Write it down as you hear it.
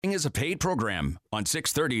Is a paid program on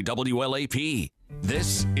 630 WLAP.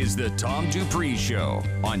 This is the Tom Dupree Show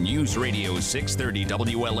on News Radio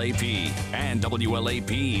 630 WLAP and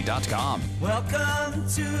WLAP.com. Welcome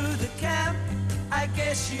to the camp. I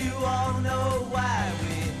guess you all know why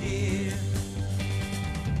we're here.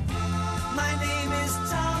 My name is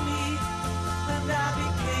Tommy, and I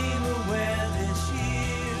became aware this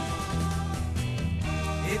year.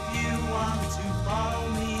 If you want to follow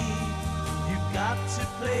me, got to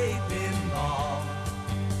play pinball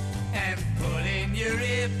and put in your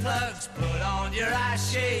earplugs, put on your eye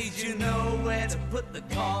shades, you know where to put the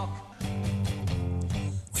cork.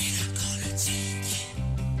 We're not gonna take it.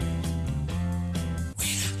 We're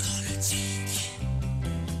not gonna take it.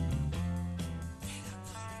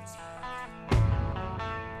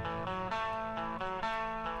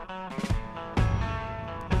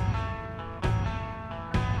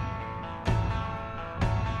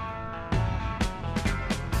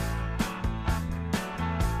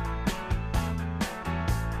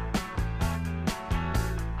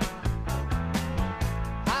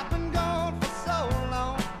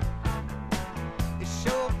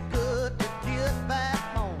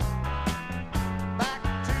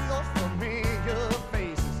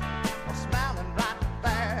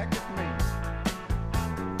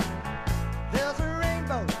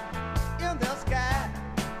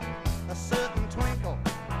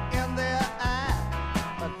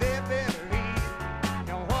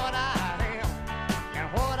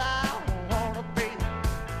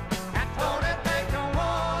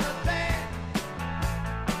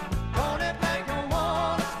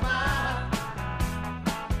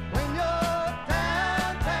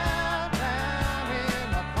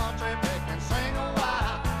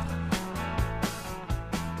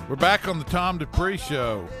 Back on the Tom Dupree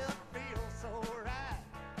Show,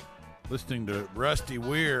 listening to Rusty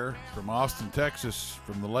Weir from Austin, Texas,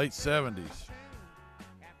 from the late 70s.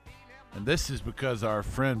 And this is because our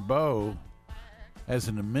friend Bo has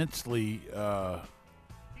an immensely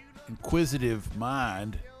inquisitive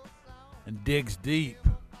mind and digs deep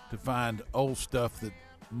to find old stuff that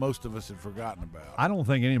most of us have forgotten about. I don't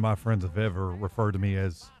think any of my friends have ever referred to me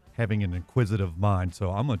as having an inquisitive mind,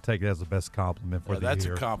 so I'm going to take it as the best compliment for the year. That's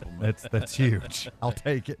a compliment. That's huge. I'll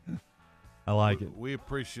take it. I like it. We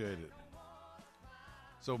appreciate it.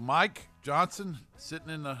 So Mike Johnson sitting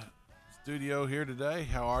in the studio here today.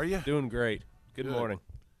 How are you? Doing great. Good morning.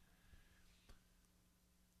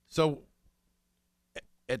 So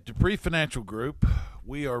at Dupree Financial Group,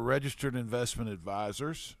 we are registered investment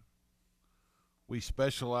advisors. We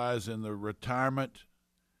specialize in the retirement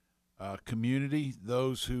community,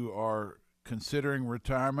 those who are considering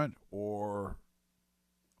retirement or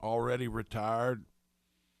already retired.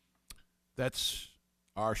 That's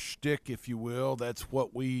our shtick, if you will. That's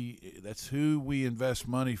who we invest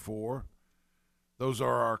money for. Those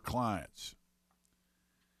are our clients.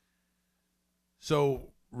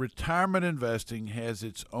 So retirement investing has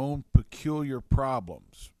its own peculiar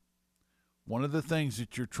problems. One of the things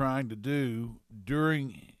that you're trying to do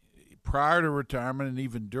prior to retirement and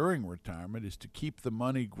even during retirement is to keep the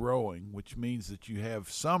money growing, which means that you have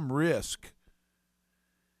some risk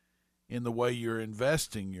in the way you're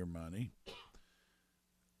investing your money,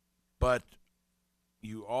 but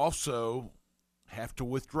you also have to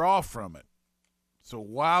withdraw from it. So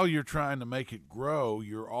while you're trying to make it grow,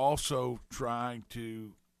 you're also trying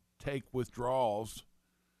to take withdrawals.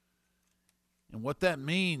 And what that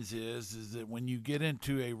means is that when you get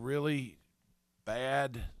into a really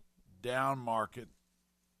bad down market,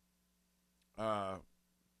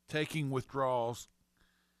 taking withdrawals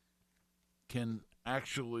can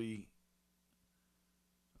actually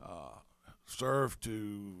serve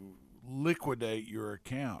to liquidate your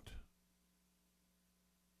account.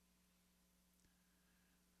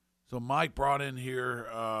 So Mike brought in here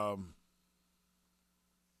an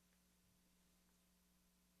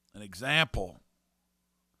example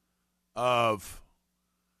of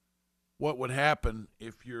what would happen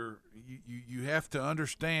if you have to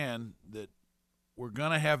understand that we're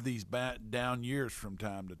going to have these down years from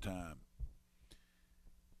time to time.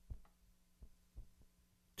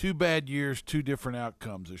 2 bad years, 2 different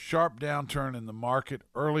outcomes. A sharp downturn in the market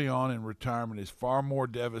early on in retirement is far more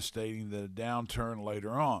devastating than a downturn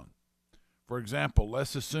later on. For example,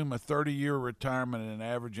 let's assume a 30-year retirement and an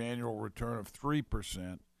average annual return of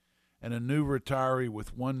 3%, and a new retiree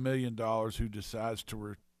with $1 million who decides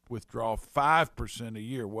to withdraw 5% a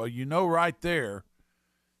year. Well, you know right there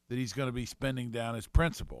that he's going to be spending down his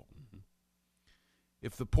principal. Mm-hmm.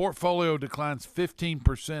 If the portfolio declines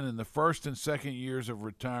 15% in the first and second years of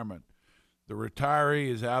retirement, the retiree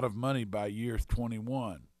is out of money by year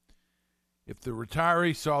 21. If the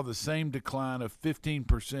retiree saw the same decline of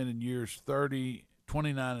 15% in years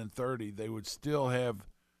 29 and 30, they would still have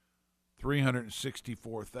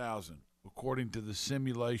 $364,000, according to the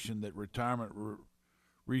simulation that retirement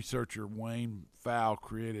researcher Wayne Fowl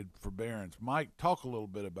created for Barron's. Mike, talk a little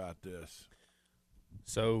bit about this.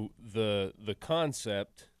 So the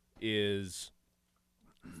concept is,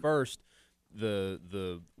 first,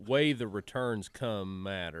 the way the returns come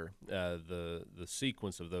matter. The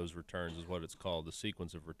sequence of those returns is what it's called, the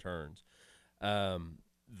sequence of returns.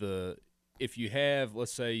 If you have,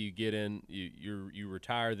 let's say you get in, you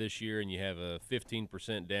retire this year and you have a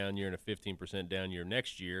 15% down year and a 15% down year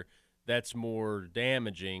next year, that's more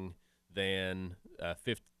damaging than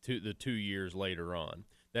the 2 years later on.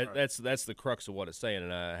 That's the crux of what it's saying,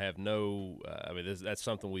 and I have no. That's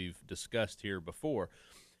something we've discussed here before.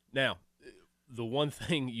 Now, the one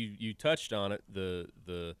thing you touched on it,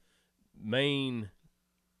 the main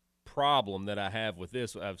problem that I have with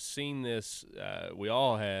this, I've seen this. We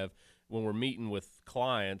all have when we're meeting with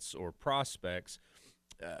clients or prospects,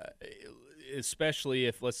 especially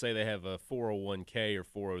if, let's say, they have a 401k or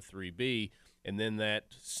 403b, and then that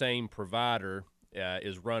same provider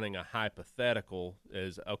is running a hypothetical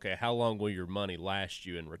as, okay, how long will your money last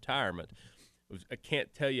you in retirement? I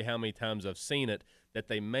can't tell you how many times I've seen it that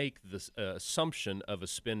they make this assumption of a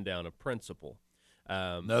spin down of principal.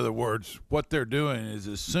 In other words, what they're doing is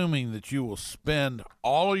assuming that you will spend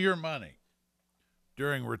all of your money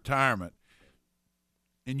during retirement,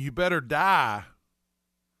 and you better die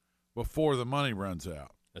before the money runs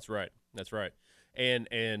out. That's right. That's right. And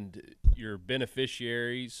your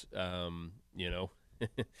beneficiaries,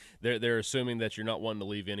 they're assuming that you're not wanting to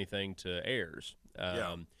leave anything to heirs.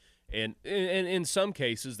 And in some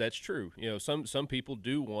cases, that's true. Some people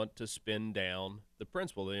do want to spend down the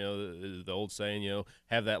principal. The old saying,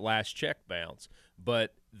 have that last check bounce.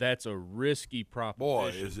 But that's a risky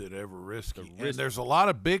proposition. Boy, is it ever risky. And there's a lot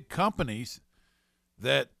of big companies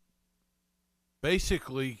that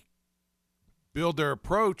basically build their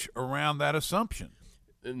approach around that assumption.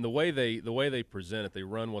 And the way they present it, they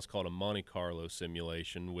run what's called a Monte Carlo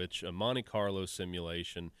simulation, which a Monte Carlo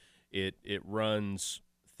simulation, it runs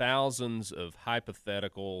thousands of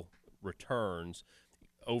hypothetical returns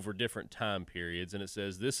over different time periods, and it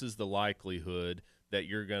says this is the likelihood that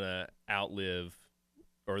you're going to outlive,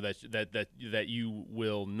 or that you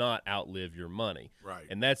will not outlive your money. Right.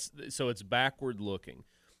 And so it's backward looking.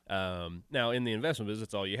 Now, in the investment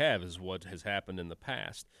business, all you have is what has happened in the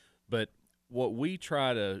past. But what we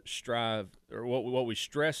try to strive, or what we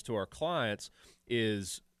stress to our clients,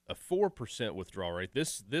 is a 4% withdrawal rate.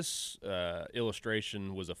 This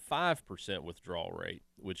illustration was a 5% withdrawal rate,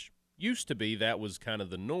 which used to be that was kind of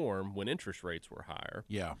the norm when interest rates were higher.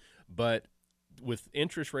 Yeah. But with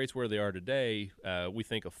interest rates where they are today, we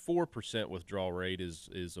think a 4% withdrawal rate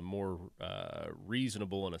is a more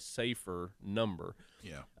reasonable and a safer number.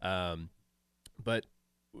 Yeah. But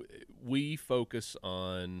we focus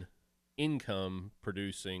on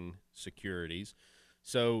income-producing securities.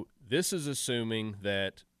 So this is assuming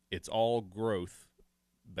that it's all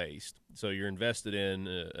growth-based. So you're invested in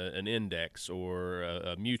an index or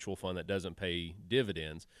a mutual fund that doesn't pay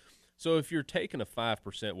dividends. So if you're taking a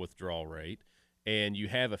 5% withdrawal rate and you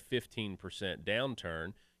have a 15%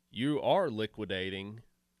 downturn, you are liquidating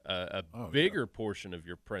a bigger portion of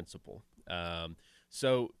your principal.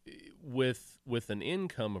 So with an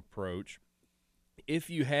income approach, if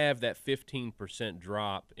you have that 15%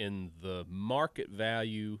 drop in the market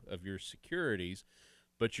value of your securities,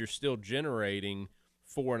 but you're still generating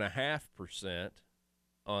 4.5%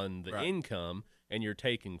 on the income, and you're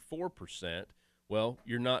taking 4%, well,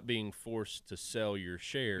 you're not being forced to sell your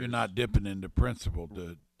shares. You're not dipping into principal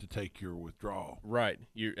to take your withdrawal. Right.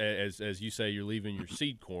 You, as you say, you're leaving your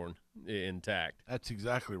seed corn intact. That's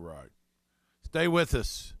exactly right. Stay with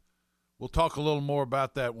us. We'll talk a little more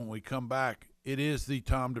about that when we come back. It is the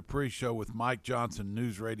Tom Dupree Show with Mike Johnson,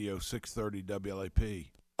 News Radio 630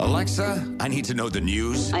 WLAP. Alexa, I need to know the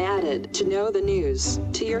news. I added to know the news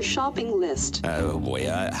to your shopping list. Oh, boy.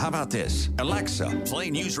 How about this? Alexa,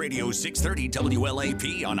 play News Radio 630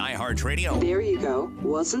 WLAP on iHeartRadio. There you go.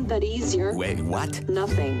 Wasn't that easier? Wait, what?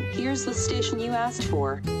 Nothing. Here's the station you asked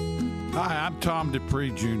for. Hi, I'm Tom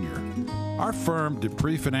Dupree Jr. Our firm,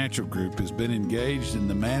 Dupree Financial Group, has been engaged in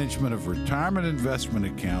the management of retirement investment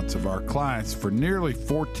accounts of our clients for nearly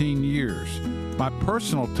 14 years. My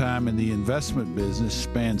personal time in the investment business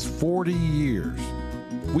spans 40 years.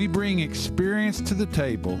 We bring experience to the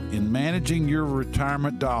table in managing your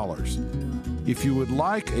retirement dollars. If you would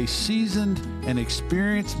like a seasoned and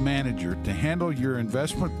experienced manager to handle your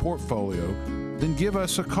investment portfolio, then give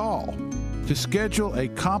us a call. To schedule a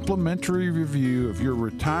complimentary review of your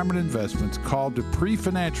retirement investments, call Dupree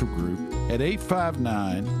Financial Group at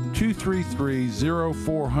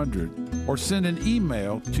 859-233-0400 or send an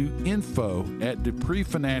email to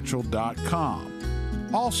info@dupreefinancial.com.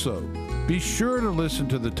 Also, be sure to listen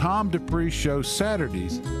to the Tom Dupree Show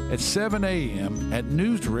Saturdays at 7 a.m. at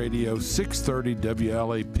News Radio 630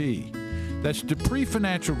 WLAP. That's Dupree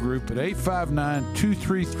Financial Group at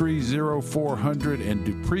 859-233-0400 and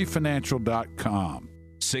dupreefinancial.com.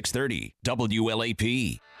 630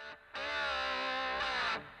 WLAP.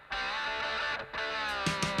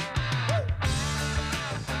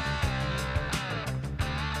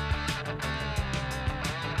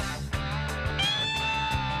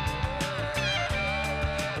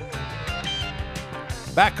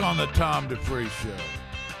 Back on the Tom Dupree Show.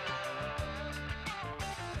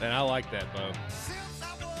 And I like that, Bo.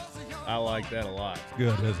 I like that a lot. It's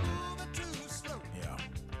good, isn't it? Yeah.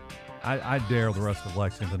 I dare the rest of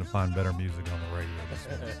Lexington to find better music on the radio this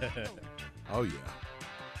week. Oh, yeah.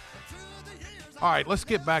 All right, let's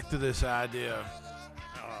get back to this idea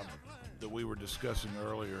that we were discussing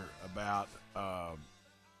earlier about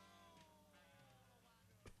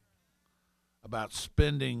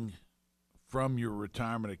spending from your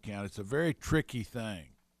retirement account. It's a very tricky thing.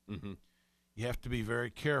 Mm-hmm. You have to be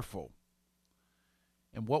very careful.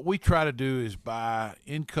 And what we try to do is buy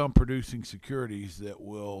income-producing securities that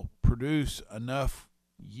will produce enough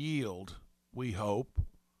yield, we hope,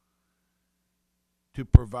 to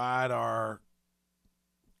provide our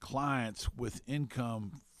clients with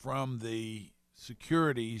income from the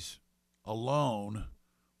securities alone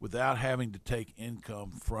without having to take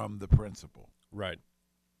income from the principal. Right.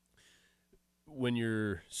 When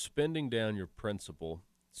you're spending down your principal,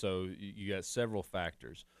 so you got several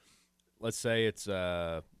factors. Let's say it's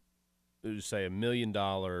just say $1 million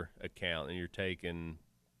account, and you're taking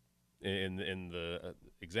in the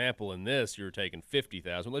example in this, you're taking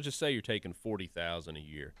 $50,000. Let's just say you're taking $40,000 a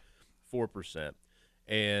year, 4%,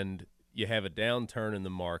 and you have a downturn in the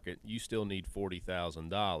market. You still need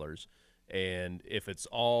 $40,000, and if it's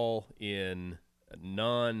all in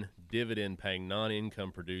non-dividend paying,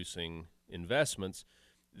 non-income producing investments,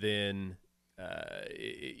 then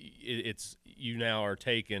it's you now are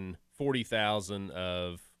taking 40,000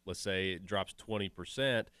 of, let's say it drops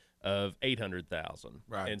 20% of 800,000,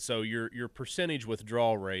 right? And so your percentage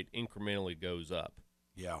withdrawal rate incrementally goes up,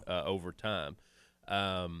 over time,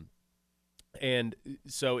 and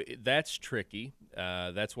so that's tricky.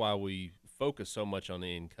 That's why we focus so much on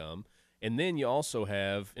the income, and then you also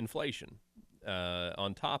have inflation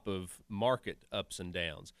on top of market ups and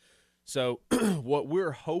downs. So what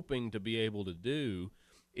we're hoping to be able to do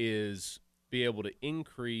is be able to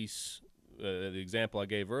increase the example I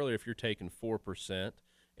gave earlier. If you're taking 4%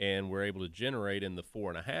 and we're able to generate in the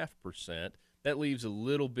 4.5%, that leaves a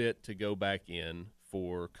little bit to go back in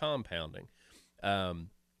for compounding,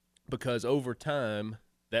 because over time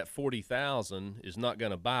that 40,000 is not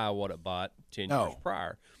going to buy what it bought 10 years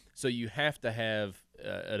prior. So you have to have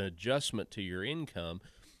an adjustment to your income.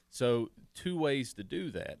 So two ways to do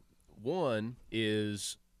that. One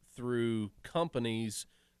is through companies,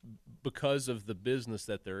 because of the business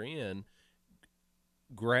that they're in,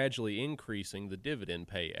 gradually increasing the dividend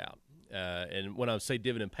payout. And when I say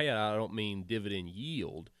dividend payout, I don't mean dividend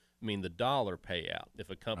yield. I mean the dollar payout. If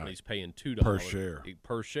a company's paying $2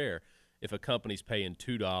 per share, if a company's paying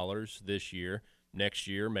 $2 this year, next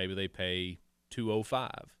year maybe they pay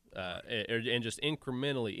 $2.05, and just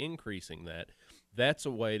incrementally increasing that. That's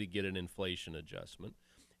a way to get an inflation adjustment.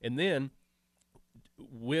 And then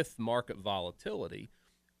with market volatility,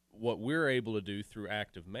 what we're able to do through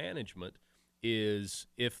active management is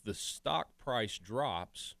if the stock price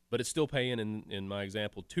drops, but it's still paying, in my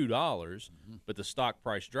example, $2, but the stock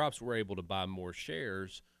price drops, we're able to buy more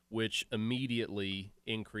shares, which immediately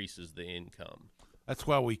increases the income. That's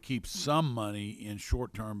why we keep some money in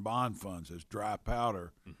short-term bond funds as dry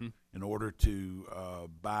powder in order to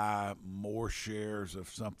buy more shares of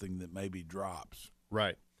something that maybe drops.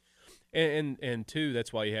 Right. And two,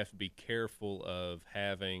 that's why you have to be careful of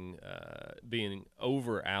having being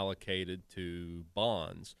over allocated to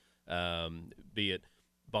bonds, be it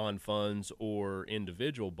bond funds or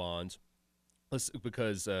individual bonds,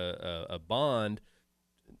 because a bond,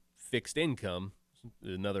 fixed income,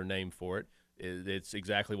 another name for it. It's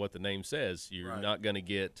exactly what the name says. You're not going to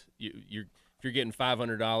get if you're getting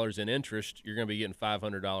 $500 in interest, you're going to be getting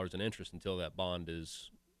 $500 in interest until that bond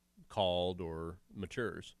is called or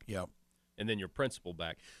matures. Yep. And then your principal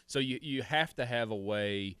back. So you have to have a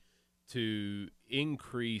way to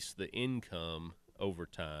increase the income over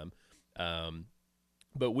time.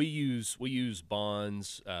 But we use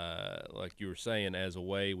bonds, like you were saying, as a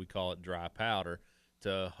way, we call it dry powder,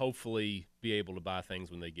 to hopefully be able to buy things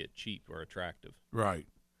when they get cheap or attractive. Right.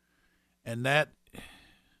 And that,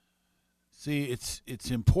 see,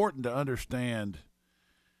 it's important to understand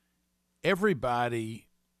everybody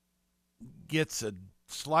gets a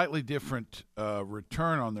slightly different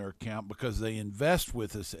return on their account because they invest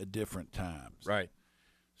with us at different times. Right.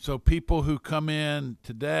 So people who come in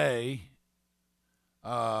today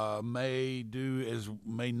may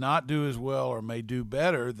not do as well or may do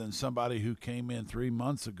better than somebody who came in 3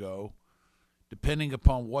 months ago, depending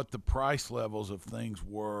upon what the price levels of things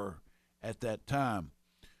were at that time.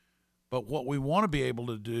 But what we want to be able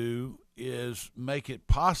to do is make it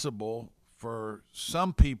possible for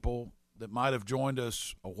some people that might have joined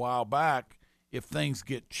us a while back, if things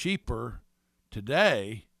get cheaper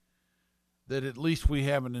today, that at least we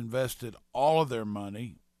haven't invested all of their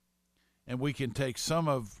money, and we can take some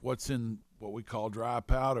of what's in what we call dry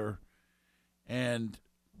powder and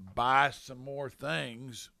buy some more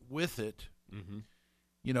things with it,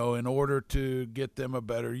 in order to get them a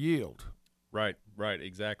better yield. Right,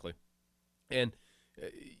 exactly. And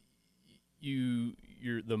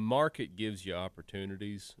the market gives you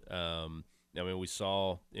opportunities. We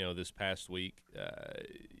saw, this past week,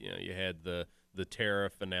 you had the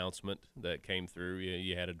tariff announcement that came through.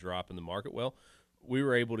 You had a drop in the market. Well, we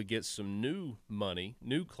were able to get some new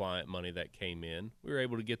client money that came in. We were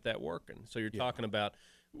able to get that working. So you're talking about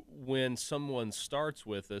when someone starts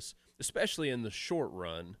with us, especially in the short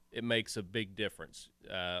run, it makes a big difference.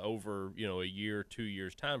 Over a year, 2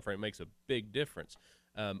 years time frame, it makes a big difference.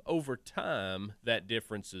 Over time, that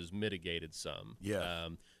difference is mitigated some. Yeah.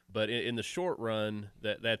 But in the short run,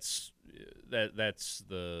 that's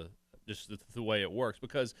the way it works,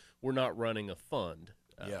 because we're not running a fund.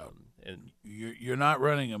 And you're not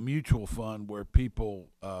running a mutual fund where people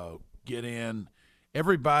get in.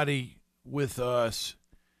 Everybody with us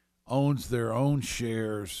owns their own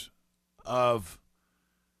shares of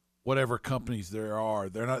whatever companies there are.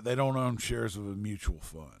 They don't own shares of a mutual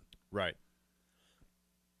fund. Right.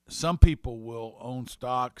 Some people will own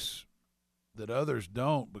stocks that others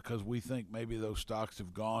don't because we think maybe those stocks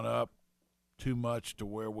have gone up too much to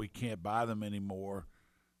where we can't buy them anymore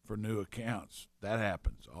for new accounts. That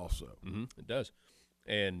happens also. It does.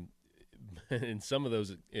 And in some of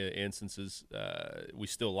those instances, we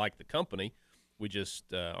still like the company. We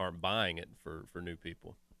just aren't buying it for new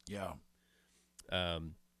people. Yeah.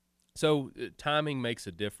 So timing makes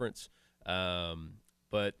a difference.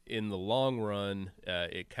 But in the long run,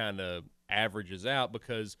 it kind of averages out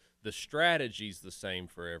because the strategy's the same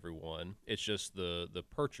for everyone. It's just the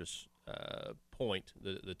purchase point,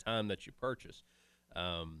 the time that you purchase.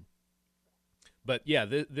 But yeah,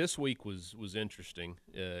 this week was interesting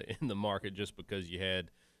in the market just because you had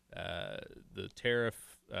the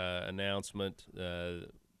tariff announcement.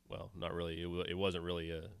 Well, not really. It wasn't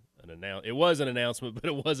really it was an announcement, but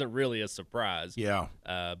it wasn't really a surprise. Yeah.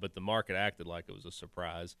 But the market acted like it was a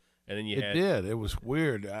surprise, and then it did. It was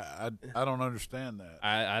weird. I don't understand that.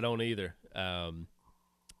 I don't either. But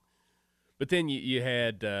then you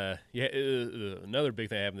had another big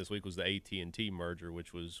thing that happened this week was the AT&T merger,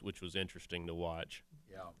 which was interesting to watch.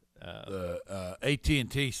 Yeah. The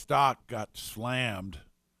AT&T stock got slammed,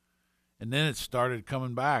 and then it started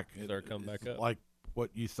coming back. It started coming back up, like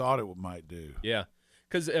what you thought it might do. Yeah.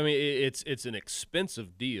 Because, it's an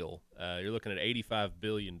expensive deal. You're looking at $85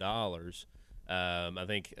 billion. I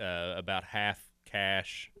think about half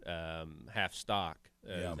cash, half stock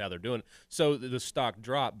is how they're doing it. So the stock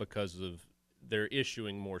dropped because of they're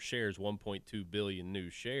issuing more shares, 1.2 billion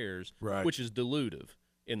new shares, right, which is dilutive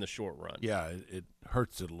in the short run. Yeah, it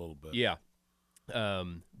hurts it a little bit. Yeah.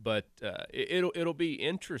 But it'll be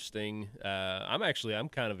interesting. I'm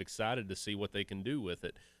kind of excited to see what they can do with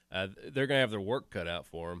it. They're going to have their work cut out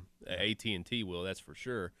for them. AT&T will, that's for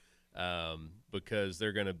sure, because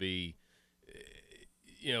they're going to be,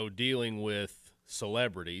 dealing with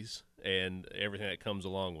celebrities and everything that comes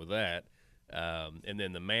along with that, and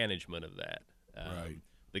then the management of that. Right.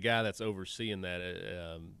 The guy that's overseeing that,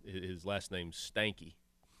 his last name's Stanky.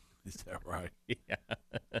 Is that right? Yeah.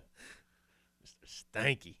 Mr.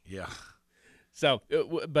 Stanky. Yeah. So,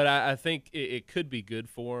 but I think it could be good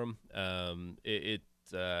for him. It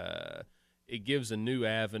gives a new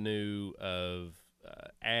avenue of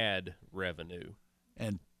ad revenue.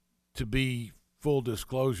 And to be full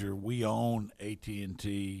disclosure, we own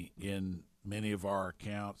AT&T in many of our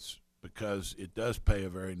accounts because it does pay a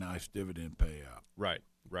very nice dividend payout. Right.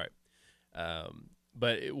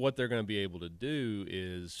 But what they're going to be able to do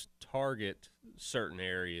is target certain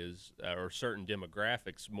areas or certain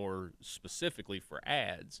demographics more specifically for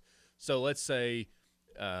ads. So let's say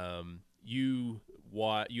you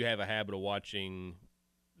have a habit of watching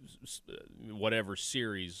whatever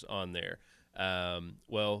series on there.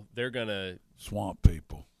 Well, they're gonna Swamp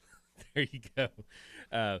People. There you go.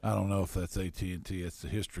 I don't know if that's AT&T. It's the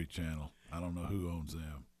History Channel. I don't know who owns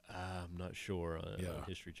them. I'm not sure on Yeah.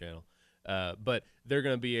 History Channel. But they're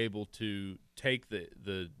going to be able to take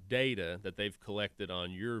the data that they've collected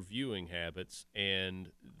on your viewing habits,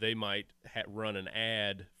 and they might run an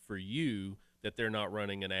ad for you that they're not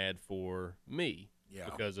running an ad for me. Yeah.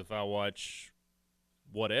 Because if I watch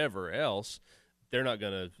whatever else, they're not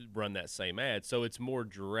going to run that same ad. So it's more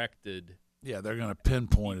directed. Yeah, they're going to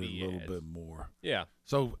pinpoint it TV a little ads. bit more. Yeah.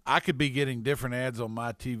 So I could be getting different ads on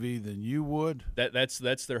my TV than you would? That's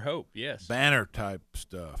their hope, yes. Banner type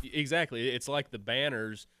stuff. Exactly. It's like the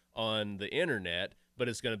banners on the internet, but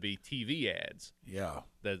it's going to be TV ads. Yeah.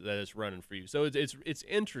 That is running for you. So it's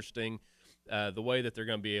interesting the way that they're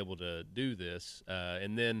going to be able to do this,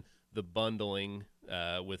 and then the bundling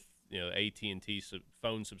with AT&T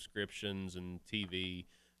phone subscriptions and TV.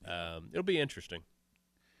 It'll be interesting.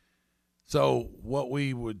 So what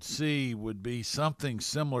we would see would be something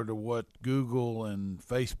similar to what Google and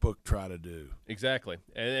Facebook try to do. Exactly,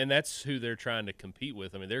 and that's who they're trying to compete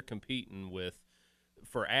with. I mean, they're competing with,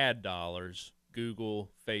 for ad dollars,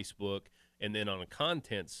 Google, Facebook, and then on the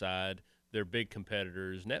content side, their big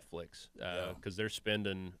competitor is Netflix, because they're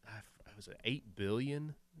spending, was it $8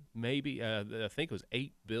 billion, maybe? I think it was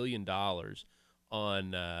 $8 billion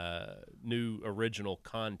on new original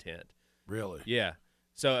content. Really? Yeah.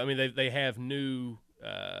 So, I mean, they have new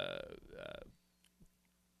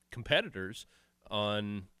competitors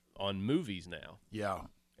on movies now. Yeah.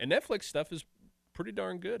 And Netflix stuff is pretty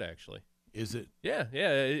darn good, actually. Is it? Yeah,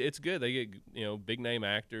 it's good. They get big name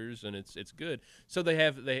actors, and it's good. So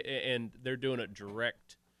and they're doing it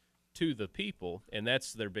direct to the people, and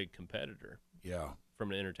that's their big competitor. Yeah.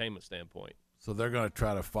 From an entertainment standpoint. So they're going to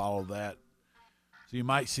try to follow that. So you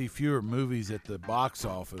might see fewer movies at the box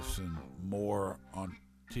office and more on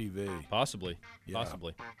TV. Possibly. Yeah.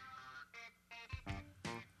 Possibly.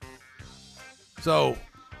 So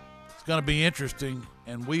it's going to be interesting,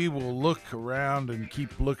 and we will look around and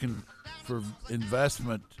keep looking for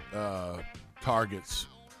investment targets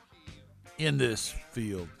in this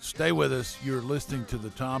field. Stay with us. You're listening to the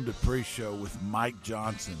Tom Dupree Show with Mike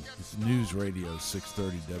Johnson. It's News Radio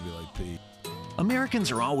 630 WAP. Americans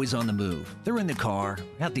are always on the move. They're in the car,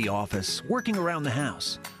 at the office, working around the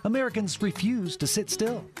house. Americans refuse to sit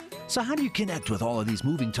still. So how do you connect with all of these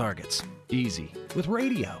moving targets? Easy. With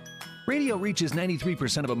radio. Radio reaches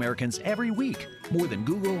 93% of Americans every week, more than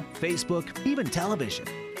Google, Facebook, even television.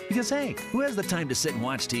 Because hey, who has the time to sit and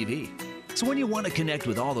watch TV? So when you want to connect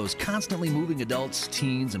with all those constantly moving adults,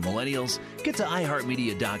 teens, and millennials, get to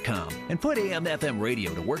iHeartMedia.com and put AM/FM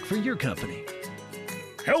radio to work for your company.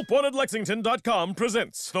 HelpWantedLexington.com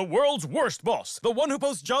presents The World's Worst Boss, the one who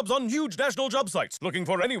posts jobs on huge national job sites, looking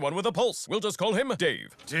for anyone with a pulse. We'll just call him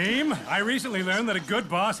Dave. Team, I recently learned that a good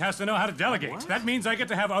boss has to know how to delegate. That means I get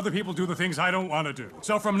to have other people do the things I don't want to do.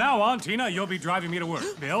 So from now on, Tina, you'll be driving me to work.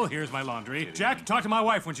 Bill, here's my laundry. Jack, talk to my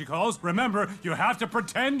wife when she calls. Remember, you have to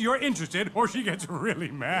pretend you're interested or she gets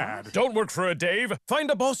really mad. Don't work for a Dave.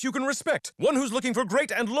 Find a boss you can respect. One who's looking for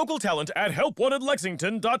great and local talent at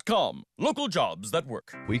HelpWantedLexington.com. Local jobs that work.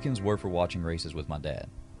 Weekends were for watching races with my dad.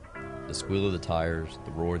 The squeal of the tires,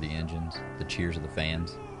 the roar of the engines, the cheers of the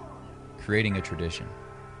fans. Creating a tradition.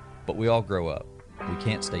 But we all grow up. We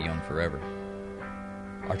can't stay young forever.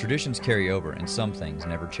 Our traditions carry over and some things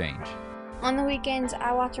never change. On the weekends,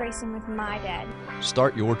 I watch racing with my dad.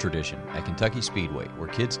 Start your tradition at Kentucky Speedway, where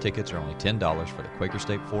kids' tickets are only $10 for the Quaker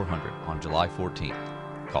State 400 on July 14th.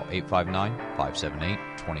 Call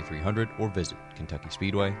 859-578-2300 or visit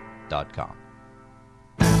KentuckySpeedway.com.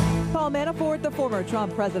 Paul Manafort, the former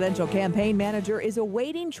Trump presidential campaign manager, is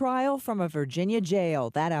awaiting trial from a Virginia jail.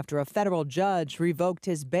 That after a federal judge revoked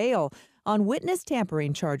his bail on witness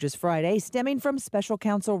tampering charges Friday, stemming from special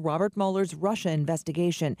counsel Robert Mueller's Russia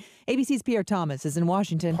investigation. ABC's Pierre Thomas is in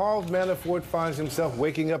Washington. Paul Manafort finds himself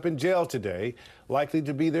waking up in jail today, likely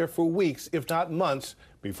to be there for weeks, if not months,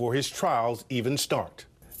 before his trials even start.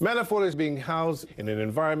 Manafort is being housed in an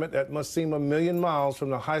environment that must seem a million miles from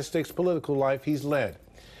the high-stakes political life he's led.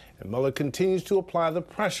 And Mueller continues to apply the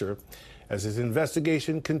pressure as his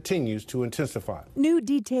investigation continues to intensify. New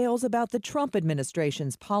details about the Trump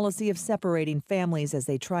administration's policy of separating families as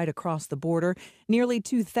they try to cross the border. Nearly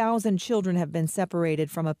 2,000 children have been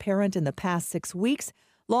separated from a parent in the past 6 weeks.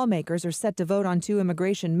 Lawmakers are set to vote on 2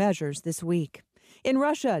 immigration measures this week. In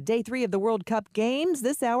Russia, day 3 of the World Cup games.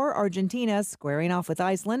 This hour, Argentina squaring off with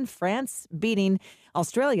Iceland, France beating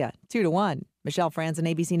Australia 2-1. Michelle Franzen,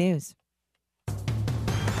 ABC News.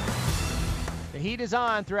 The heat is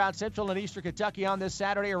on throughout central and eastern Kentucky on this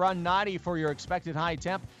Saturday, around 90 for your expected high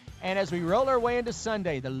temp. And as we roll our way into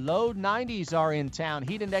Sunday, the low 90s are in town.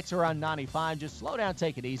 Heat index around 95. Just slow down,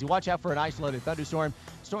 take it easy. Watch out for an isolated thunderstorm.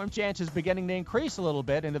 Storm chances beginning to increase a little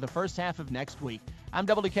bit into the first half of next week. I'm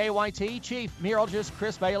WKYT Chief Meteorologist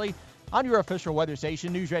Chris Bailey on your official weather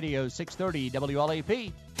station, News Radio 630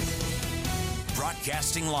 WLAP.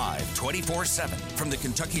 Broadcasting live 24/7 from the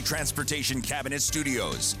Kentucky Transportation Cabinet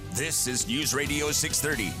Studios. This is News Radio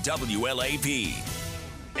 630 WLAP.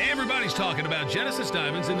 Everybody's talking about Genesis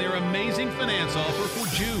Diamonds and their amazing finance offer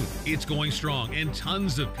for June. It's going strong, and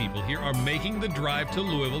tons of people here are making the drive to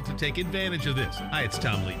Louisville to take advantage of this. Hi, it's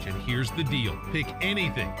Tom Leach, and here's the deal. Pick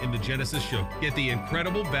anything in the Genesis show. Get the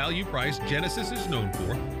incredible value price Genesis is known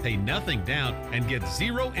for, pay nothing down, and get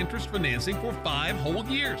zero interest financing for 5 whole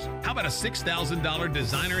years. How about a $6,000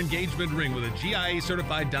 designer engagement ring with a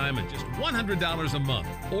GIA-certified diamond, just $100 a month,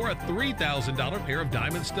 or a $3,000 pair of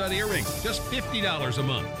diamond stud earrings, just $50 a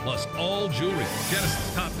month. Plus all jewelry from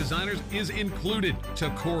Genesis top designers is included.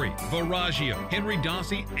 Tacori, Viraggio, Henry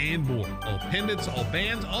Dossi, and more. All pendants, all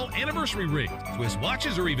bands, all anniversary rings. Swiss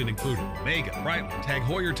watches are even included. Omega, Breitling, Tag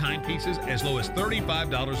Heuer timepieces as low as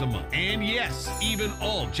 $35 a month. And yes, even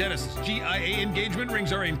all Genesis GIA engagement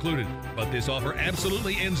rings are included. But this offer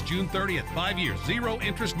absolutely ends June 30th. 5 years, zero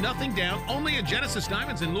interest, nothing down, only at Genesis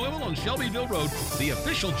Diamonds in Louisville on Shelbyville Road, the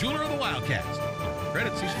official jeweler of the Wildcats.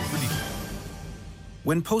 Credit season for details.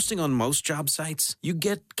 When posting on most job sites, you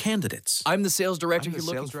get candidates. I'm the sales director you're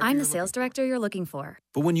looking for. I'm the sales director you're looking for.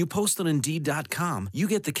 But when you post on Indeed.com, you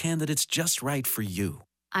get the candidates just right for you.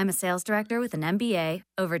 I'm a sales director with an MBA,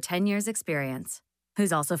 over 10 years experience,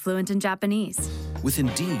 who's also fluent in Japanese. With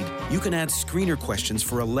Indeed, you can add screener questions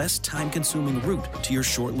for a less time-consuming route to your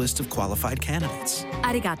short list of qualified candidates.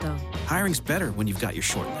 Arigato. Hiring's better when you've got your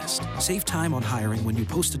short list. Save time on hiring when you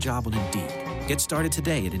post a job on Indeed. Get started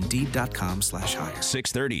today at Indeed.com/hire.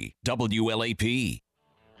 630 WLAP.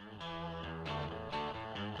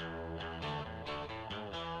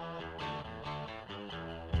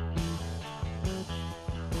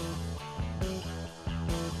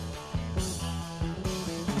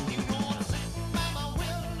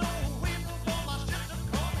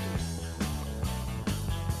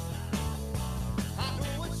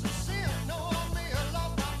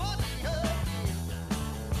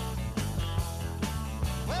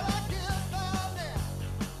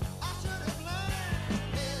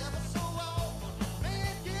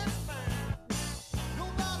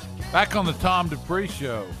 Back on the Tom Dupree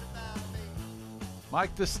Show.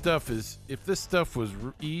 Mike, if this stuff was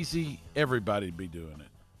easy, everybody'd be doing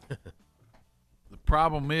it. The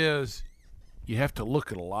problem is you have to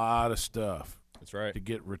look at a lot of stuff. That's right. To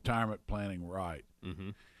get retirement planning right.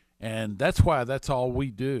 Mm-hmm. And that's why that's all we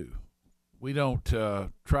do. We don't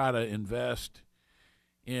try to invest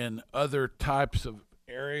in other types of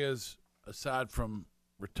areas aside from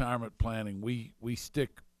retirement planning. We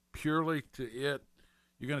stick purely to it.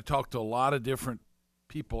 You're going to talk to a lot of different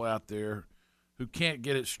people out there who can't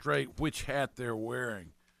get it straight which hat they're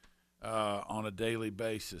wearing on a daily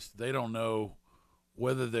basis. They don't know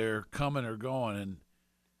whether they're coming or going. And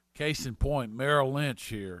case in point, Merrill Lynch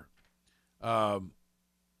here. So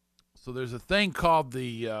there's a thing called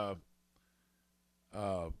the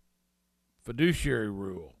fiduciary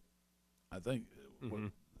rule. I think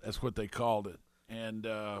that's what they called it. And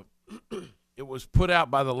it was put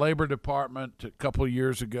out by the Labor Department a couple of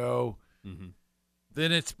years ago. Mm-hmm.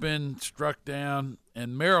 Then it's been struck down,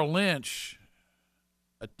 and Merrill Lynch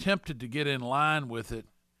attempted to get in line with it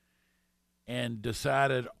and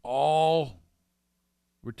decided all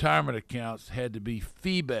retirement accounts had to be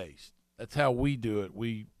fee-based. That's how we do it.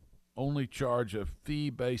 We only charge a fee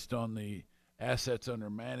based on the assets under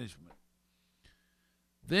management.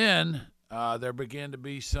 Then there began to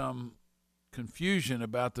be some confusion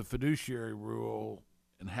about the fiduciary rule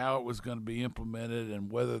and how it was going to be implemented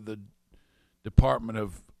and whether the Department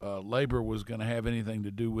of Labor was going to have anything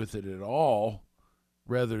to do with it at all,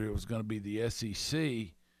 whether it was going to be the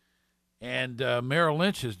SEC. And Merrill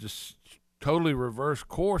Lynch has just totally reversed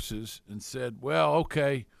courses and said, well,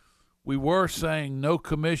 okay, we were saying no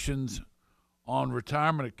commissions on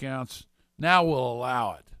retirement accounts. Now we'll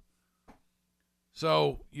allow it.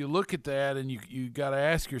 So you look at that and you got to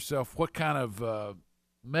ask yourself, what kind of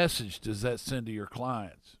message does that send to your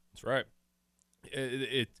clients? That's right.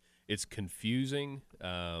 It's confusing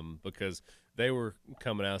because they were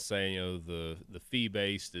coming out saying, the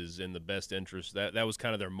fee-based is in the best interest. That was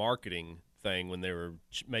kind of their marketing thing when they were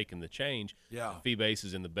making the change. Yeah. The fee base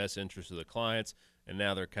is in the best interest of the clients, and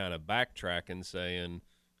now they're kind of backtracking, saying,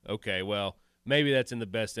 okay, well, maybe that's in the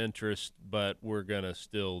best interest, but we're going to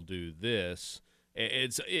still do this.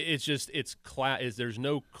 There's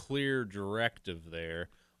no clear directive there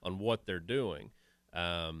on what they're doing.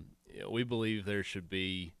 We believe there should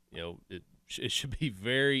be, it should be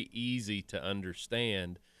very easy to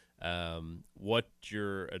understand what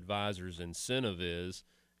your advisor's incentive is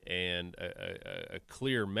and a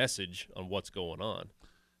clear message on what's going on.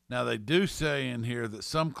 Now, they do say in here that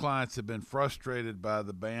some clients have been frustrated by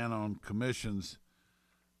the ban on commissions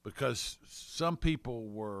because some people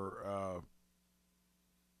were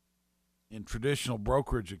in traditional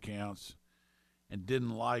brokerage accounts and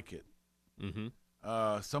didn't like it.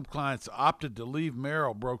 Mm-hmm. Some clients opted to leave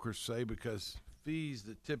Merrill, brokers say, because fees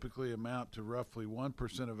that typically amount to roughly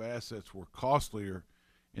 1% of assets were costlier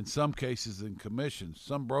in some cases than commissions.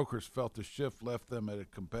 Some brokers felt the shift left them at a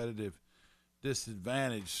competitive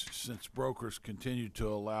disadvantage since brokers continued to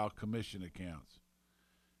allow commission accounts.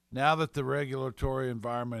 Now that the regulatory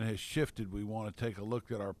environment has shifted, we want to take a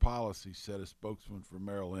look at our policy, said a spokesman for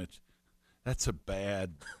Merrill Lynch. That's a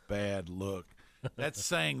bad look. That's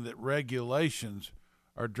saying that regulations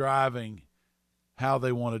are driving how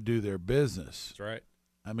they want to do their business. That's right.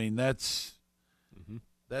 I mean, that's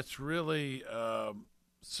really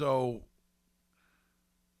so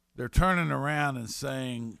they're turning around and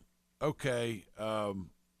saying, okay,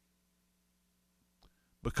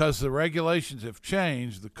 because the regulations have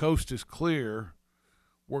changed, the coast is clear,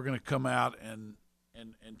 we're going to come out and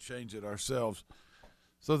change it ourselves.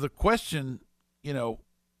 So the question,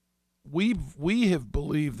 we have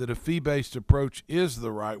believed that a fee-based approach is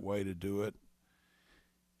the right way to do it,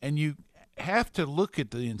 and you have to look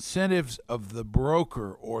at the incentives of the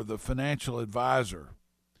broker or the financial advisor.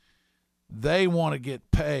 They want to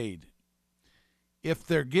get paid. If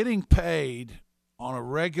they're getting paid on a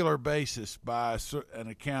regular basis by an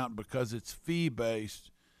account because it's fee-based,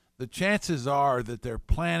 the chances are that their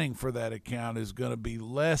planning for that account is going to be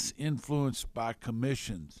less influenced by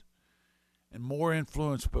commissions and more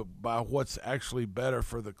influenced by what's actually better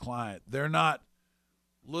for the client. They're not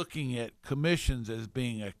looking at commissions as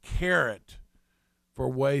being a carrot for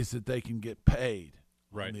ways that they can get paid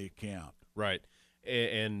on the account. Right.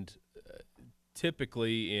 And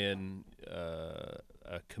typically in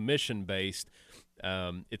a commission-based,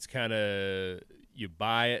 it's kind of you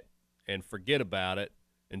buy it and forget about it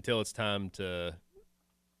until it's time to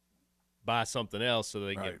buy something else so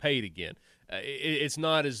they can get paid again. It's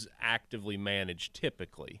not as actively managed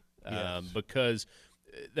typically because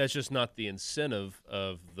that's just not the incentive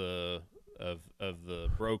of the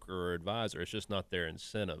broker or advisor. It's just not their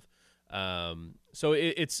incentive. So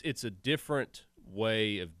it's a different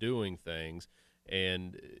way of doing things,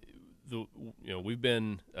 and we've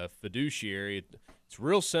been a fiduciary. It's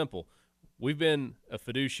real simple. We've been a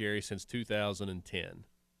fiduciary since 2010.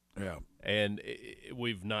 Yeah, and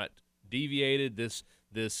we've not deviated. This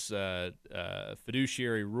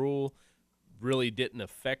fiduciary rule really didn't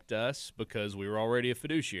affect us because we were already a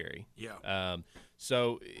fiduciary. Yeah.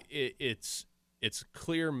 So it's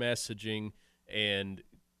clear messaging and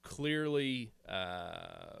clearly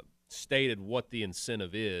stated what the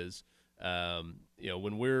incentive is.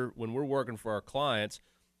 When we're working for our clients,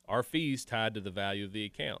 our fees tied to the value of the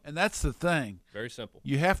account. And that's the thing. Very simple.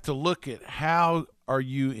 You have to look at how are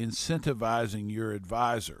you incentivizing your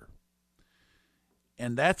advisor.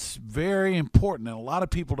 And that's very important. And a lot of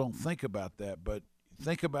people don't think about that, but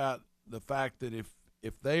think about the fact that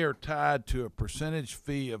if they are tied to a percentage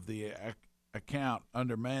fee of the account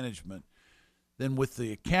under management, then with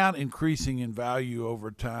the account increasing in value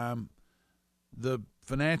over time, the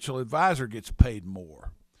financial advisor gets paid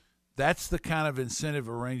more. That's the kind of incentive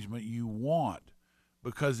arrangement you want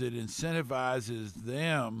because it incentivizes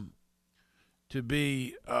them to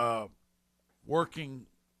be working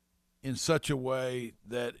in such a way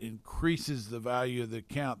that increases the value of the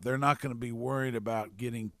account. They're not going to be worried about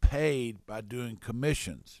getting paid by doing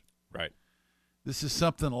commissions. Right. This is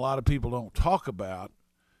something a lot of people don't talk about,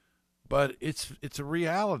 but it's a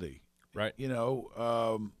reality. Right.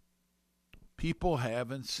 People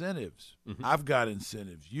have incentives. Mm-hmm. I've got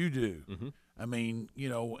incentives. You do. Mm-hmm. I mean,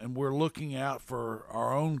 and we're looking out for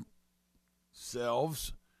our own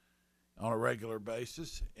selves on a regular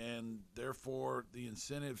basis, and therefore the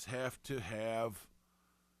incentives have to have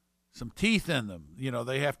some teeth in them.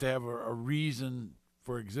 They have to have a reason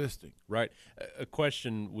for existing. Right. A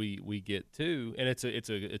question we get too, and it's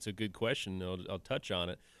a good question. I'll touch on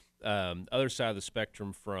it. Other side of the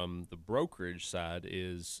spectrum from the brokerage side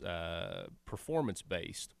is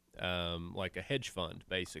performance-based. like a hedge fund,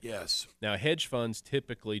 basically. Yes. Now, hedge funds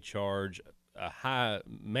typically charge a high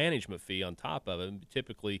management fee on top of it.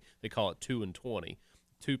 Typically, they call it 2 and 20,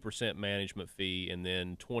 2% management fee, and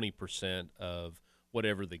then 20% of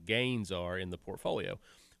whatever the gains are in the portfolio.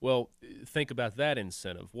 Well, think about that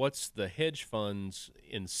incentive. What's the hedge fund's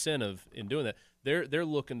incentive in doing that? They're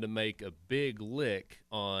looking to make a big lick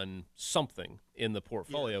on something in the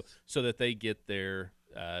portfolio so that they get their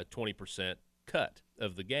 20% cut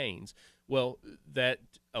of the gains. Well, that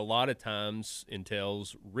a lot of times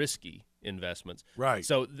entails risky investments. Right.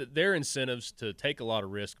 So their incentives to take a lot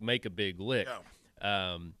of risk, make a big lick.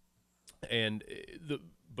 Yeah.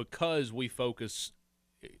 Because we focus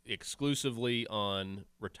exclusively on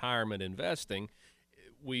retirement investing,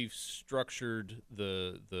 we've structured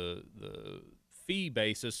the fee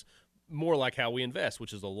basis more like how we invest,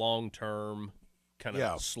 which is a long-term kind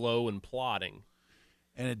of slow and plodding.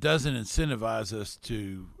 And it doesn't incentivize us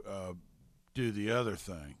to do the other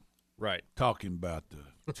thing. Right. Talking about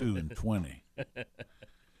the 2 and 20.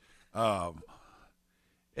 Yeah,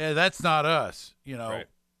 that's not us,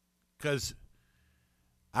 because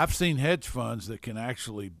I've seen hedge funds that can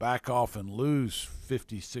actually back off and lose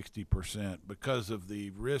 50-60% because of the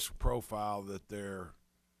risk profile that they're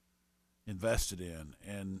invested in,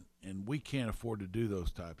 and we can't afford to do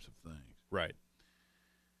those types of things. Right.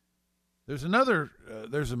 There's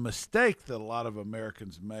a mistake that a lot of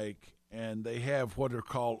Americans make, and they have what are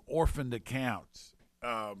called orphaned accounts.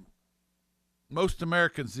 Most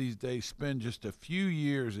Americans these days spend just a few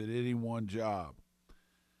years at any one job.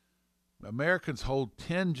 Americans hold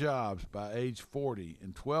 10 jobs by age 40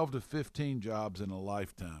 and 12 to 15 jobs in a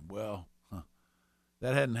lifetime. Well,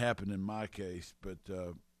 that hadn't happened in my case, but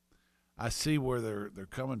I see where they're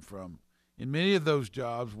coming from. In many of those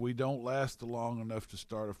jobs, we don't last long enough to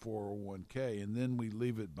start a 401k, and then we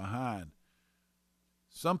leave it behind.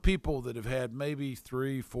 Some people that have had maybe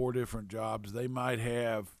 3-4 different jobs, they might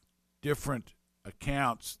have different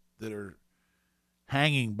accounts that are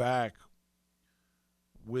hanging back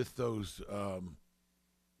with those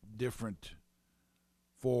different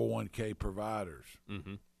 401k providers.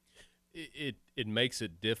 Mm-hmm. It makes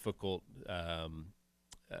it difficult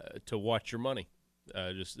to watch your money.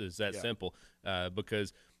 Just is that simple.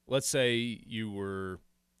 Because let's say you were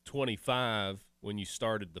 25 when you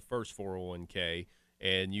started the first 401k,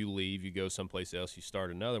 and you leave, you go someplace else, you start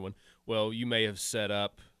another one. Well, you may have set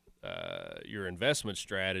up your investment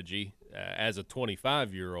strategy as a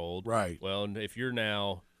 25-year-old. Right. Well, and if you're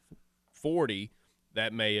now 40,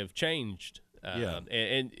 that may have changed. And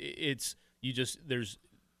it's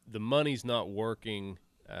the money's not working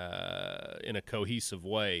in a cohesive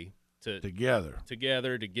way together to get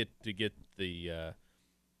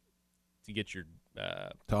your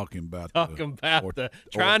trying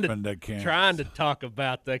to talk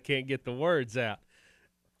about the can't get the words out.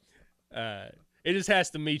 It just has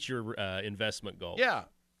to meet your investment goal. Yeah,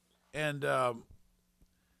 and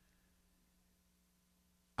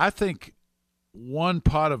I think one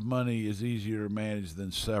pot of money is easier to manage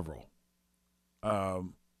than several.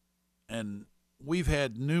 And we've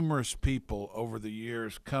had numerous people over the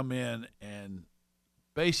years come in and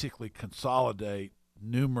basically consolidate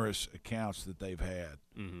numerous accounts that they've had.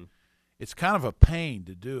 Mm-hmm. It's kind of a pain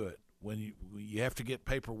to do it when you have to get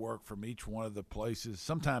paperwork from each one of the places.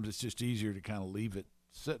 Sometimes it's just easier to kind of leave it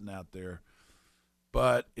sitting out there,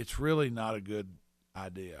 but it's really not a good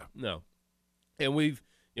idea. No, and we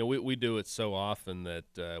do it so often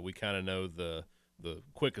that we kind of know the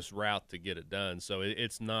quickest route to get it done. So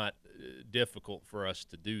it's not difficult for us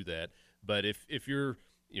to do that. But if you're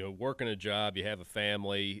working a job, you have a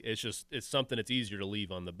family, it's something that's easier to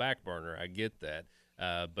leave on the back burner. I get that.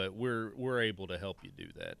 But we're able to help you do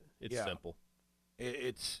that. It's simple.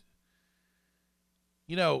 It's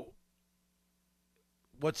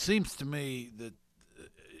what seems to me that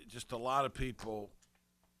just a lot of people,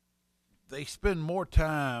 they spend more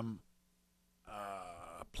time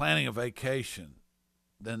planning a vacation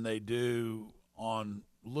than they do on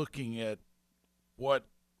looking at what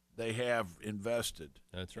they have invested.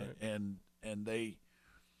 That's right. And a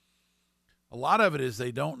lot of it is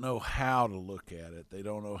they don't know how to look at it. They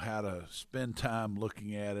don't know how to spend time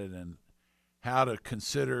looking at it and how to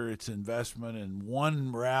consider its investment. And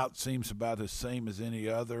one route seems about the same as any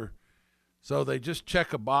other. So they just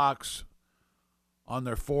check a box on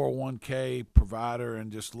their 401k provider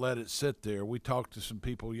and just let it sit there. We talked to some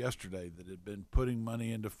people yesterday that had been putting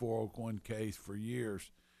money into 401ks for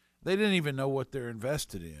years. They didn't even know what they're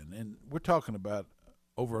invested in. And we're talking about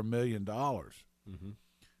over $1 million. Mm-hmm.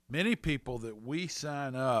 Many people that we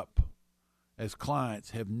sign up as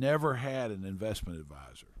clients have never had an investment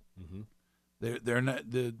advisor. Mm-hmm. They're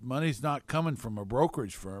not, the money's not coming from a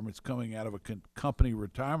brokerage firm. It's coming out of a company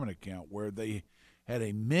retirement account where they had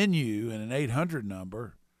a menu and an 800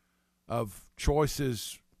 number of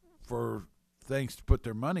choices for things to put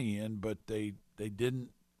their money in, but they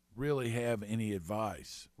didn't really have any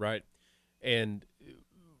advice. Right. And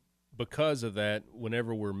because of that,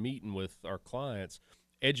 whenever we're meeting with our clients,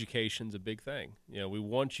 education's a big thing. We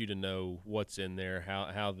want you to know what's in there,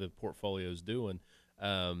 how the portfolio's doing.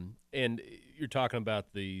 And you're talking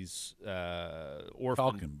about these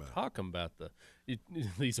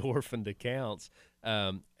these orphaned accounts.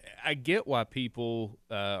 I get why people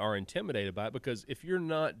are intimidated by it, because if you're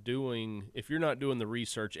not doing the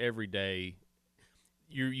research every day,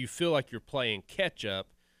 you feel like you're playing catch up.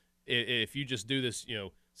 If you just do this,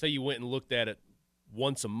 say you went and looked at it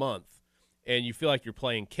once a month, and you feel like you're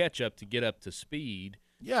playing catch up to get up to speed.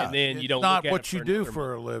 Yeah, and then you don't not look at what it for you do another for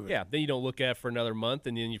month. a living. Yeah, then you don't look at it for another month,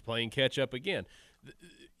 and then you're playing catch up again.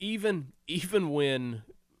 Even when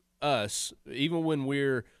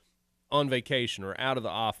we're on vacation or out of the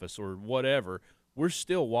office or whatever, we're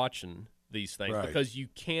still watching these things, Right. because you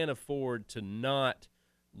can't afford to not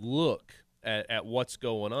look at what's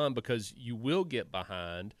going on, because you will get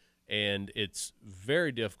behind, and it's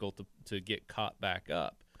very difficult to get caught back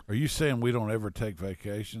up. Are you saying we don't ever take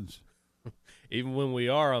vacations? Even when we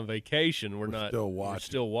are on vacation, we're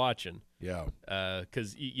still watching. Yeah,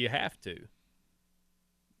 because you have to.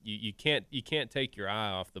 You can't take your eye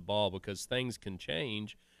off the ball, because things can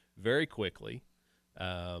change very quickly,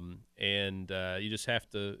 and you just have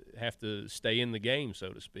to stay in the game, so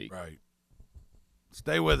to speak. Right.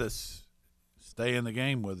 Stay with us. Stay in the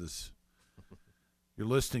game with us. You're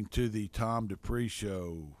listening to the Tom Dupree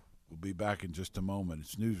Show. We'll be back in just a moment.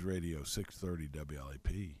 It's News Radio 630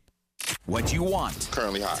 WLAP. What you want.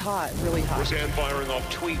 Currently hot. It's hot, really hot. Roseanne firing off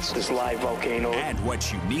tweets. This live volcano. And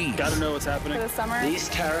what you need. Gotta know what's happening. For the summer. These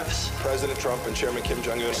tariffs. President Trump and Chairman Kim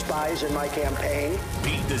Jong-un. Spies in my campaign.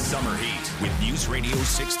 Beat the summer heat with News Radio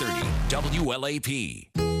 630 WLAP.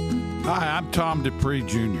 Hi, I'm Tom Dupree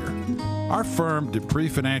Jr. Our firm, Dupree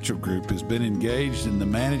Financial Group, has been engaged in the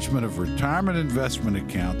management of retirement investment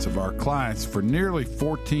accounts of our clients for nearly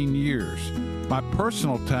 14 years. My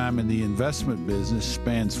personal time in the investment business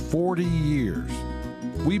spans 40 years.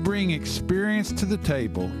 We bring experience to the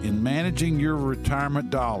table in managing your retirement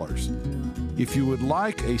dollars. If you would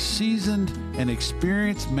like a seasoned and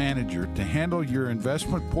experienced manager to handle your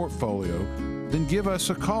investment portfolio, then give us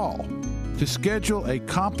a call. To schedule a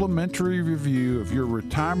complimentary review of your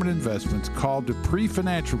retirement investments, call Dupree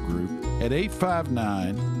Financial Group at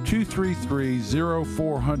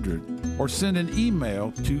 859-233-0400 or send an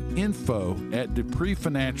email to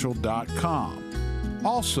info@dupreefinancial.com.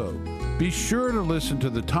 Also, be sure to listen to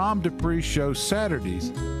the Tom Dupree Show Saturdays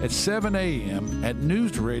at 7 a.m. at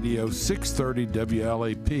News Radio 630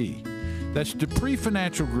 WLAP. That's Dupree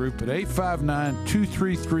Financial Group at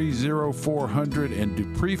 859-233-0400 and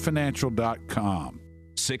dupreefinancial.com.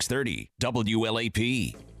 630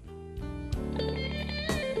 WLAP.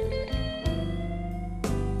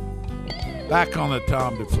 Back on the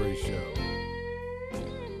Tom Dupree Show.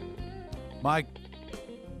 Mike,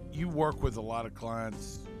 you work with a lot of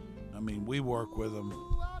clients. I mean, we work with them.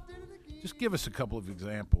 Just give us a couple of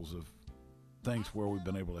examples of things where we've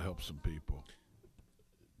been able to help some people.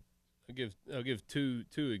 I'll give two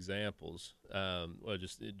examples.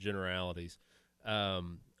 Just generalities.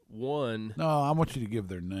 One. No, I want you to give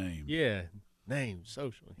their name. Yeah, name,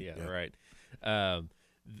 social. Yeah. Right.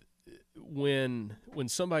 When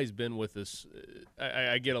somebody's been with us,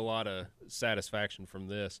 I get a lot of satisfaction from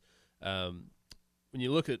this. When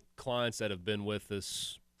you look at clients that have been with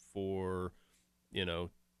us for,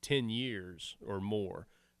 10 years or more,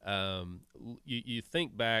 you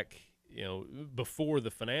think back. Before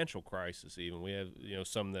the financial crisis, even we have,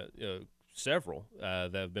 some that, several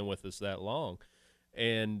that have been with us that long,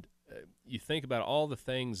 and you think about all the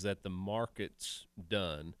things that the market's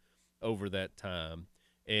done over that time,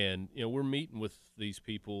 and we're meeting with these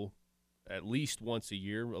people at least once a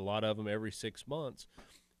year, a lot of them every 6 months,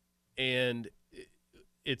 and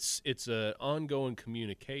it's an ongoing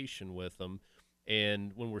communication with them.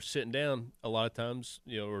 And when we're sitting down, a lot of times,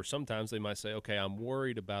 or sometimes they might say, okay, I'm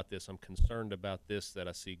worried about this. I'm concerned about this that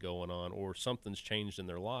I see going on, or something's changed in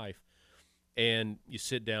their life. And you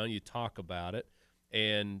sit down, you talk about it,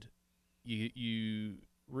 and you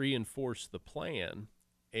reinforce the plan.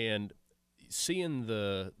 And seeing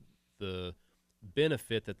the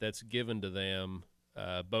benefit that's given to them,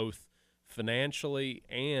 both financially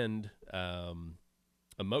and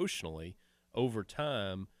emotionally over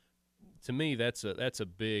time, to me, that's a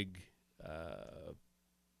big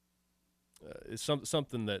it's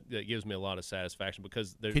something that gives me a lot of satisfaction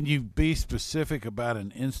because Can you be specific about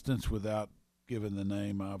an instance without giving the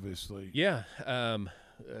name, obviously? Yeah.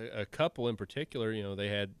 A couple in particular, they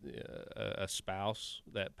had a spouse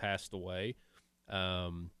that passed away,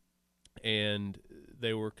 and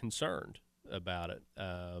they were concerned about it.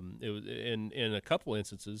 It was in a couple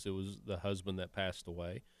instances, it was the husband that passed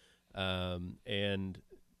away, and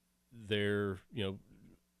they're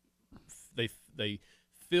they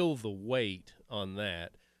feel the weight on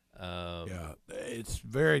that. Yeah, it's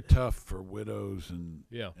very tough for widows and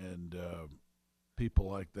people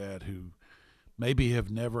like that who maybe have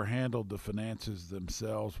never handled the finances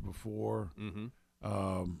themselves before. Mm-hmm.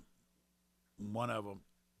 One of them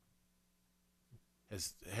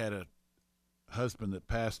has had a husband that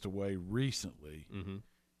passed away recently, mm-hmm.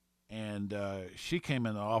 and she came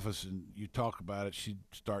in the office, and you talk about it, she'd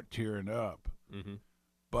start tearing up. Mm-hmm.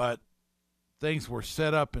 But things were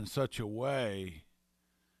set up in such a way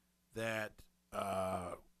that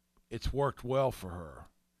it's worked well for her.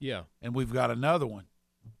 Yeah. And we've got another one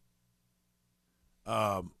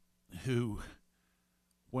who,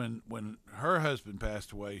 when her husband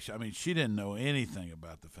passed away, she didn't know anything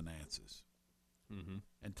about the finances. Mm-hmm.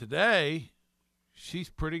 And today, she's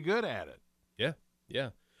pretty good at it. Yeah,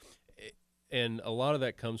 yeah. And a lot of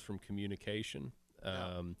that comes from communication.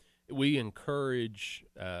 We encourage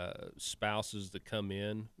spouses to come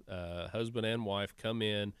in, husband and wife come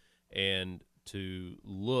in, and to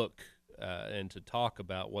look and to talk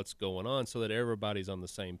about what's going on so that everybody's on the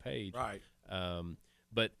same page. Right.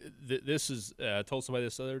 But this is, I told somebody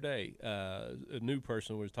this the other day, a new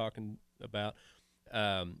person was talking about,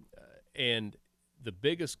 and the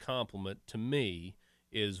biggest compliment to me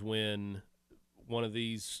is when one of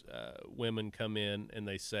these women come in and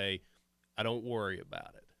they say, I don't worry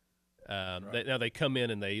about it. Right. Now they come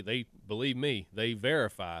in and they believe me, they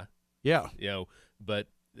verify. Yeah. But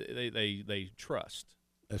they trust.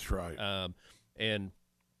 That's right. And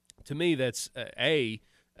to me, that's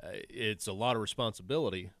it's a lot of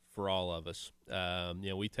responsibility for all of us.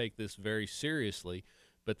 We take this very seriously,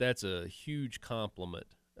 but that's a huge compliment.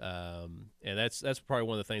 And that's probably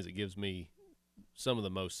one of the things that gives me some of the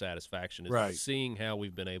most satisfaction is seeing how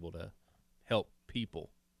we've been able to help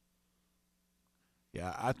people.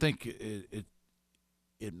 Yeah, I think it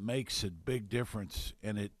makes a big difference,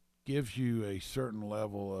 and it gives you a certain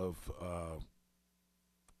level of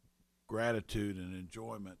gratitude and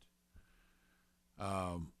enjoyment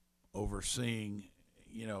over seeing,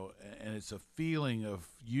 and it's a feeling of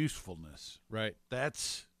usefulness. Right.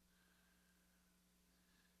 That's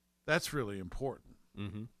really important.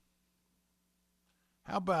 Mm-hmm.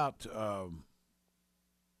 How about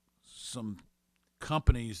some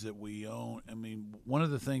companies that we own? One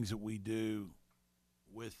of the things that we do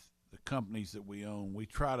with the companies that we own, we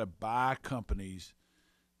try to buy companies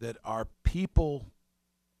that our people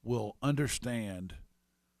will understand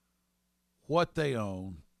what they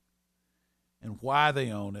own and why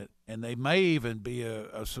they own it, and they may even be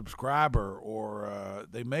a subscriber, or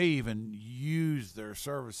they may even use their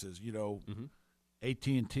services. Mm-hmm.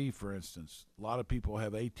 AT&T, for instance. A lot of people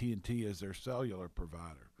have AT&T as their cellular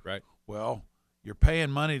provider. Right. Well, you're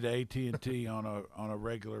paying money to AT&T on a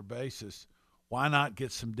regular basis. Why not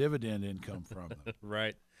get some dividend income from them?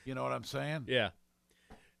 Right. You know what I'm saying? Yeah.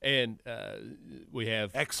 And we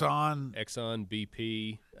have Exxon,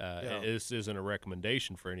 BP. This isn't a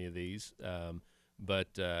recommendation for any of these,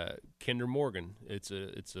 but Kinder Morgan. It's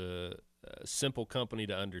a simple company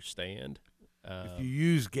to understand. If you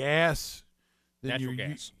use gas,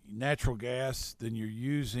 then natural gas, then you're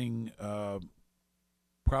using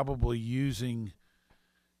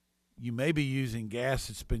you may be using gas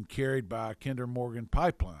that's been carried by a Kinder Morgan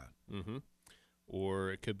pipeline. Mm-hmm. Or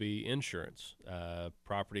it could be insurance,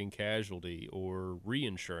 property and casualty, or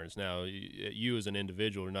reinsurance. Now, you as an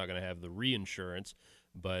individual are not going to have the reinsurance,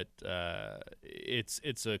 but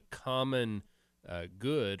it's a common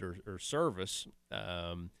good or service,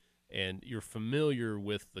 and you're familiar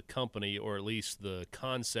with the company, or at least the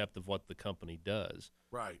concept of what the company does.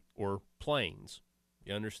 Right. Or planes.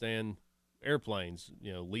 You understand airplanes,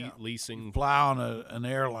 leasing. You fly on an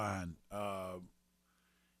airline.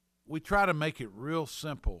 We try to make it real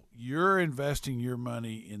simple. You're investing your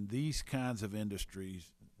money in these kinds of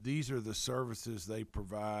industries. These are the services they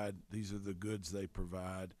provide. These are the goods they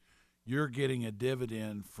provide. You're getting a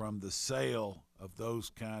dividend from the sale of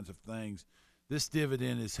those kinds of things. This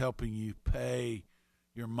dividend is helping you pay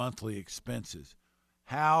your monthly expenses.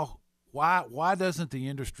 Why doesn't the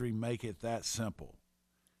industry make it that simple?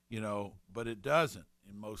 But it doesn't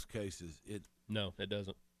in most cases. No, it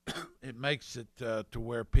doesn't. It makes it to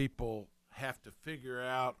where people have to figure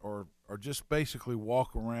out or just basically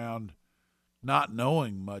walk around not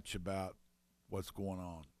knowing much about what's going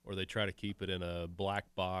on. Or they try to keep it in a black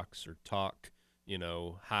box or talk,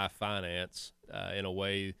 high finance in a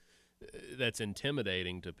way that's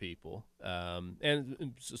intimidating to people.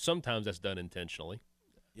 And sometimes that's done intentionally.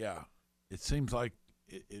 Yeah, it seems like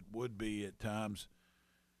it would be at times.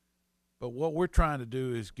 But what we're trying to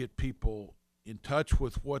do is get people in touch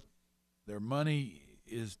with what their money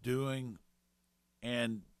is doing.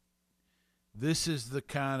 And this is the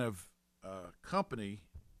kind of company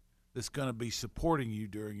that's going to be supporting you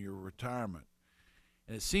during your retirement.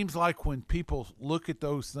 And it seems like when people look at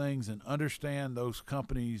those things and understand those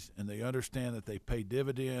companies, and they understand that they pay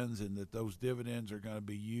dividends and that those dividends are going to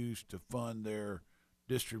be used to fund their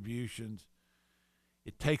distributions,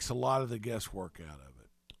 it takes a lot of the guesswork out of it.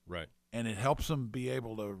 Right. And it helps them be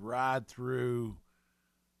able to ride through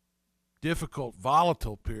difficult,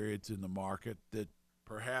 volatile periods in the market that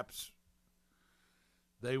perhaps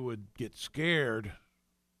they would get scared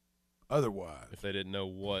otherwise. If they didn't know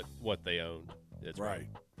what they owned. That's right.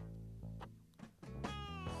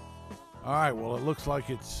 All right, well, it looks like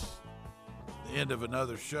it's the end of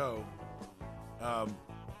another show.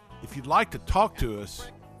 If you'd like to talk to us,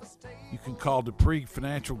 you can call Dupree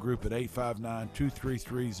Financial Group at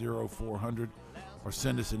 859-233-0400 or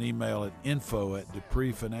send us an email at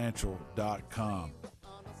info@dupreefinancial.com.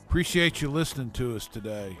 Appreciate you listening to us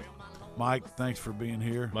today. Mike, thanks for being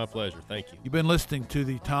here. My pleasure. Thank you. You've been listening to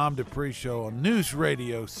the Tom Dupree Show on News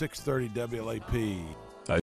Radio 630 WLAP.